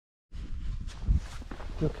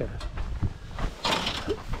Okay.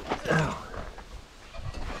 Ow.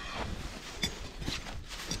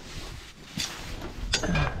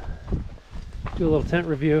 Do a little tent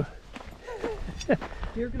review.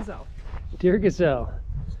 Dear Gazelle. Dear Gazelle.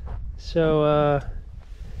 So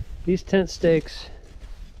these tent stakes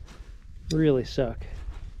really suck.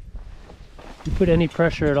 You put any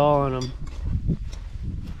pressure at all on them,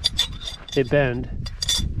 they bend.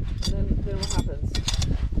 And then what happens?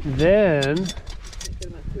 Then,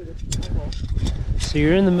 so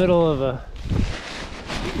you're in the middle of a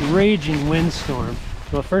raging windstorm.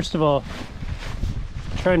 Well, first of all,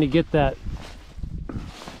 trying to get that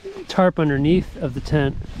tarp underneath of the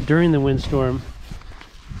tent during the windstorm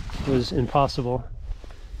was impossible,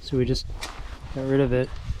 so we just got rid of it.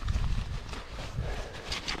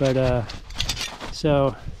 But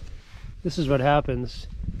so this is what happens.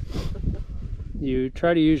 You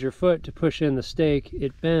try to use your foot to push in the stake,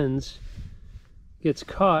 it bends, gets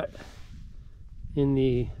caught in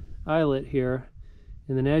the eyelet here,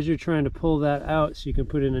 and then as you're trying to pull that out so you can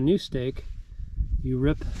put in a new stake, you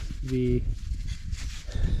rip the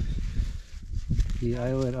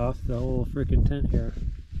eyelet off the whole freaking tent here.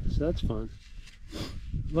 So that's fun.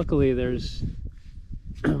 Luckily there's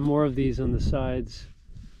more of these on the sides,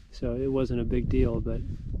 so it wasn't a big deal, but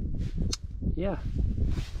yeah.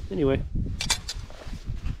 Anyway,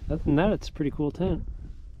 other than that, it's a pretty cool tent.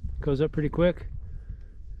 Goes up pretty quick.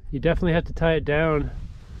 You definitely have to tie it down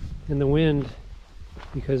in the wind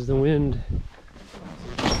because the wind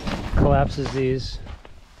collapses these.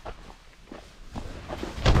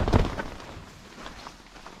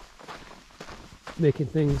 Making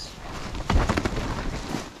things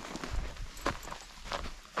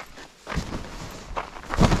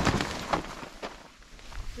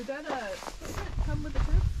Did that footprint come with the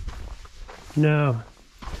tent? No.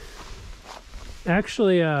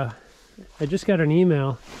 Actually, I just got an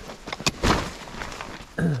email.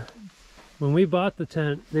 When we bought the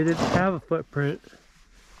tent, they didn't have a footprint,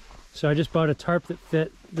 so I just bought a tarp that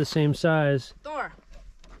fit the same size. Thor!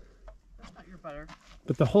 That's not your butter.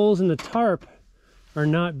 But the holes in the tarp are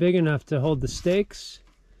not big enough to hold the stakes,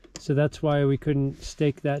 so that's why we couldn't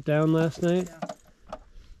stake that down last night. Yeah.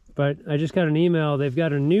 But I just got an email. They've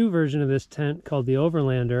got a new version of this tent called the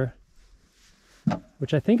Overlander,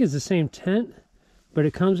 which I think is the same tent, but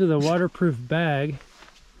it comes with a waterproof bag,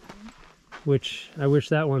 which I wish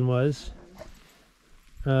that one was,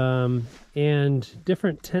 and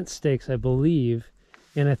different tent stakes, I believe,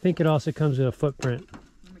 and I think it also comes with a footprint.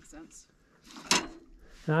 That makes sense.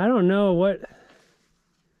 Now, I don't know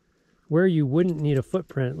where you wouldn't need a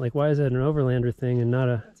footprint. Like, why is that an Overlander thing and not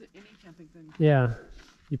a... That's any camping thing. Yeah,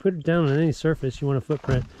 you put it down on any surface, you want a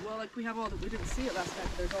footprint. Well, like we have all we didn't see it last night,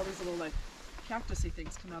 but there's all these little like cactusy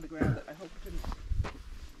things coming out of the ground that I hope you didn't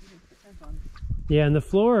put the tent on. Yeah, and the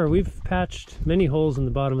floor, we've patched many holes in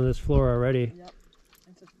the bottom of this floor already. Yep.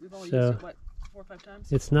 And so we've only So, used it, what, 4 or 5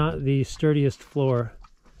 times? It's not the sturdiest floor.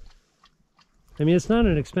 I mean, it's not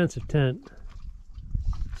an expensive tent.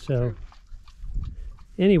 So,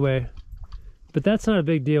 anyway, but that's not a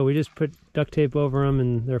big deal. We just put duct tape over them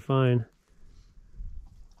and they're fine.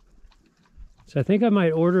 So I think I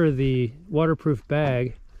might order the waterproof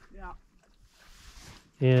bag. Yeah.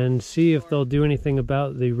 And see if they'll do anything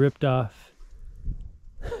about the ripped off.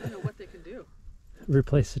 I don't know what they can do.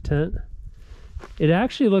 Replace the tent. It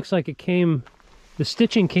actually looks like it came, the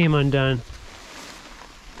stitching came undone.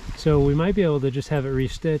 So we might be able to just have it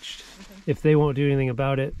restitched if they won't do anything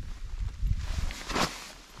about it.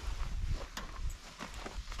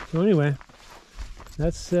 So anyway,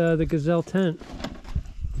 that's the Gazelle tent.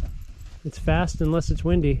 It's fast unless it's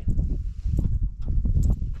windy.